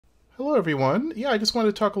Hello everyone. Yeah, I just wanted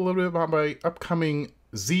to talk a little bit about my upcoming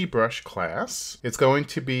ZBrush class. It's going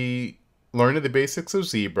to be learning the basics of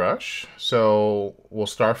ZBrush. So we'll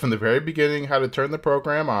start from the very beginning, how to turn the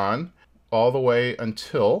program on, all the way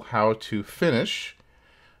until how to finish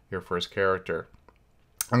your first character.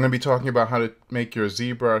 I'm going to be talking about how to make your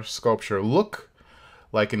ZBrush sculpture look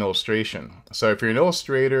like an illustration. So if you're an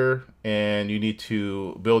illustrator and you need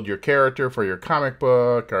to build your character for your comic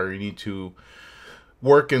book, or you need to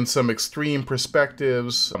work in some extreme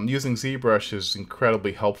perspectives, using ZBrush is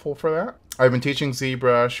incredibly helpful for that. I've been teaching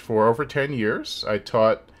ZBrush for over 10 years. I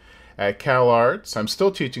taught at CalArts. I'm still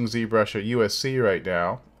teaching ZBrush at USC right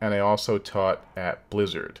now, and I also taught at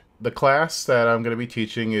Blizzard. The class that I'm going to be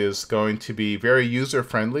teaching is going to be very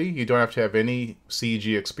user-friendly. You don't have to have any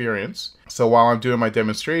CG experience. So while I'm doing my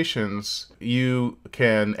demonstrations, you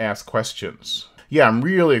can ask questions. Yeah, I'm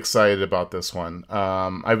really excited about this one.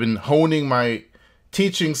 I've been honing my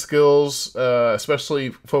teaching skills,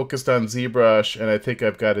 especially focused on ZBrush, and I think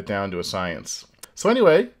I've got it down to a science. So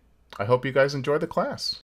anyway, I hope you guys enjoy the class.